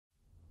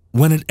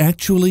When it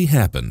actually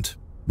happened,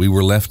 we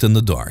were left in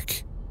the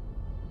dark.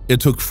 It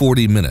took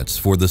 40 minutes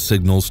for the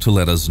signals to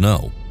let us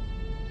know.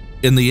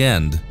 In the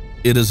end,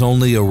 it is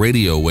only a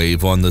radio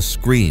wave on the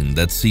screen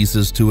that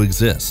ceases to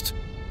exist.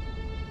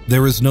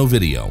 There is no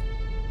video,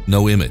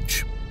 no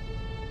image.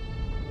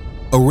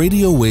 A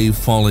radio wave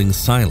falling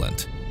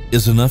silent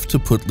is enough to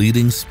put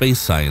leading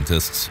space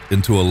scientists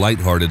into a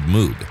lighthearted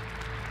mood.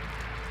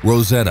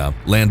 Rosetta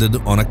landed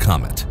on a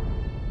comet.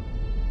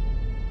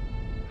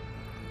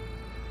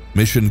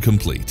 Mission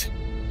complete.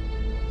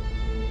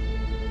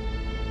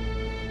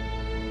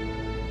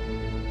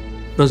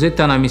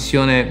 Rosetta è una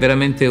missione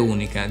veramente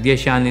unica,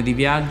 10 anni di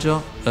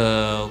viaggio,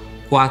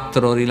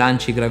 4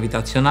 rilanci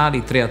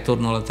gravitazionali, 3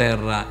 attorno alla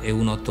Terra e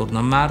 1 attorno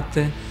a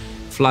Marte,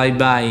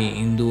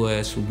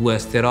 flyby su 2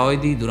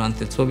 asteroidi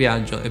durante il suo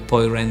viaggio e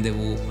poi il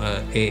rendezvous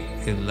e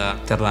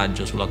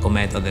l'atterraggio sulla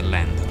cometa del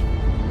lander.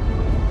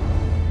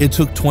 It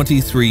took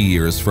 23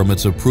 years from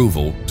its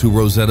approval to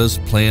Rosetta's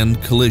planned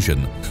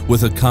collision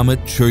with a comet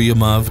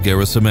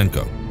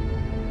Churyumov-Gerasimenko.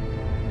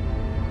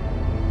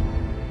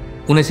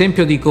 Un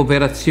esempio di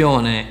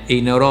cooperazione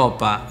in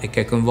Europa e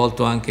che ha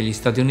coinvolto anche gli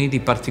Stati Uniti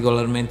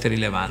particolarmente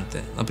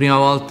rilevante. La prima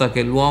volta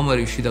che l'uomo è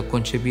riuscito a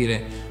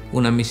concepire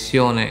una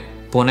missione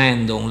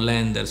ponendo un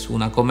lander su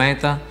una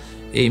cometa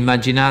e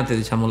immaginate,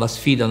 diciamo, la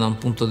sfida da un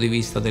punto di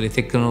vista delle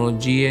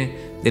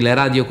tecnologie, delle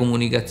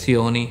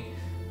radiocomunicazioni,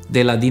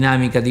 della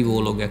dinamica di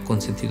volo che ha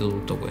consentito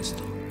tutto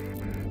questo.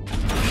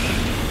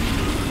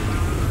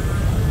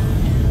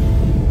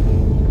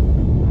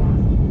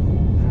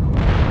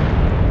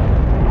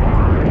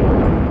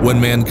 When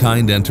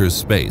mankind enters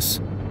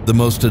space, the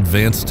most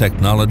advanced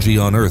technology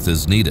on Earth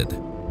is needed.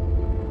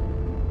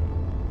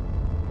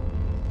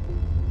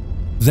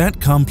 That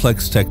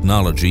complex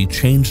technology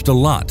changed a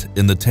lot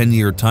in the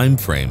 10-year time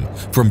frame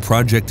from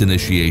project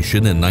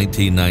initiation in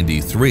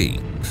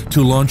 1993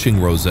 to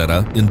launching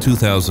Rosetta in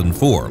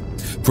 2004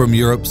 from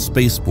Europe's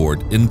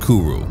spaceport in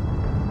Kourou.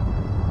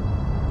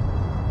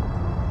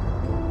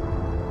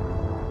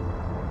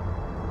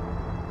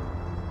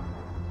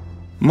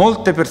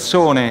 Molte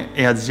persone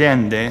e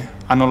aziende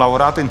hanno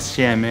lavorato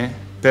insieme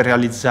per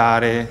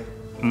realizzare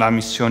la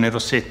missione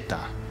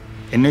Rosetta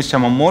e noi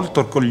siamo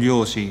molto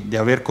orgogliosi di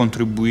aver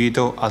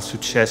contribuito al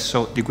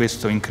successo di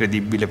questo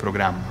incredibile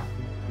programma.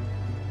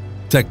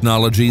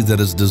 Technology that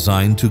is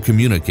designed to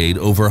communicate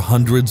over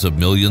hundreds of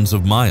millions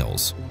of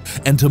miles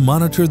and to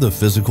monitor the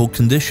physical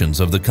conditions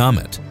of the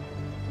comet.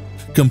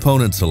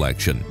 Component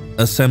selection,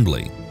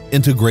 assembly,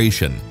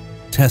 integration,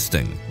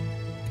 testing.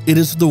 It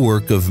is the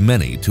work of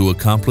many to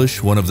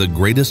accomplish one of the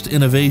greatest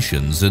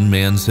innovations in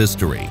man's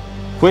history.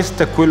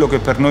 Questo è quello che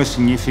per noi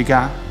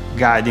significa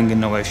Guiding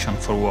Innovation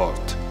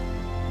Forward.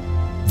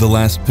 The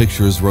last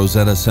pictures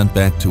Rosetta sent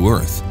back to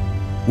Earth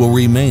will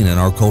remain in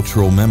our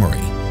cultural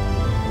memory.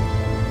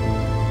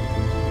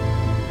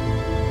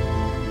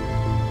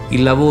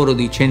 Il lavoro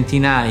di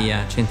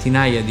centinaia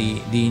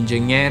di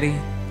ingegneri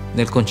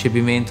nel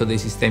concepimento dei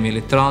sistemi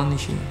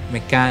elettronici,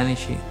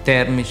 meccanici,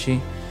 termici,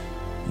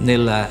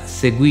 nel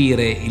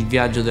seguire il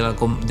viaggio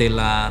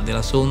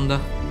della sonda.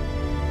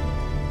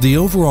 The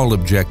overall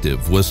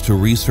objective was to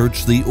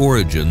research the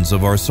origins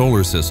of our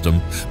solar system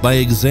by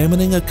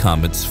examining a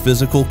comet's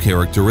physical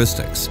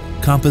characteristics,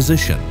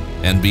 composition,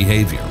 and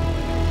behavior.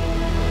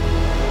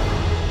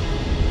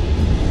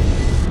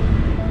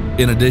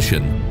 In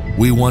addition,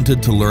 we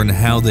wanted to learn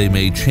how they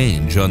may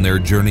change on their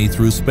journey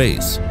through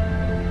space.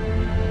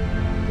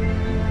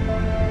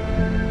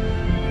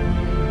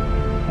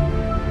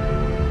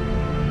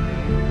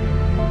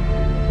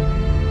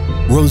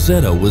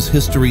 Rosetta was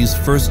history's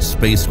first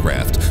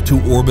spacecraft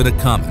to orbit a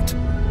comet,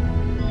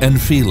 and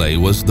Philae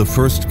was the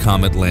first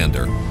comet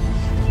lander.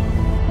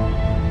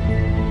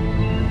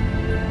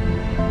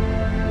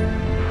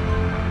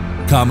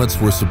 Comets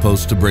were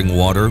supposed to bring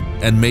water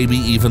and maybe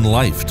even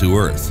life to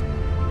Earth.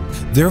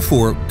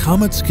 Therefore,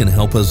 comets can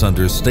help us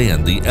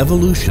understand the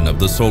evolution of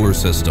the solar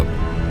system.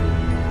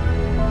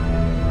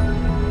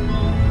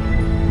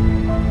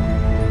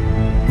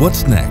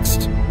 What's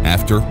next?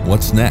 After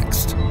what's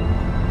next?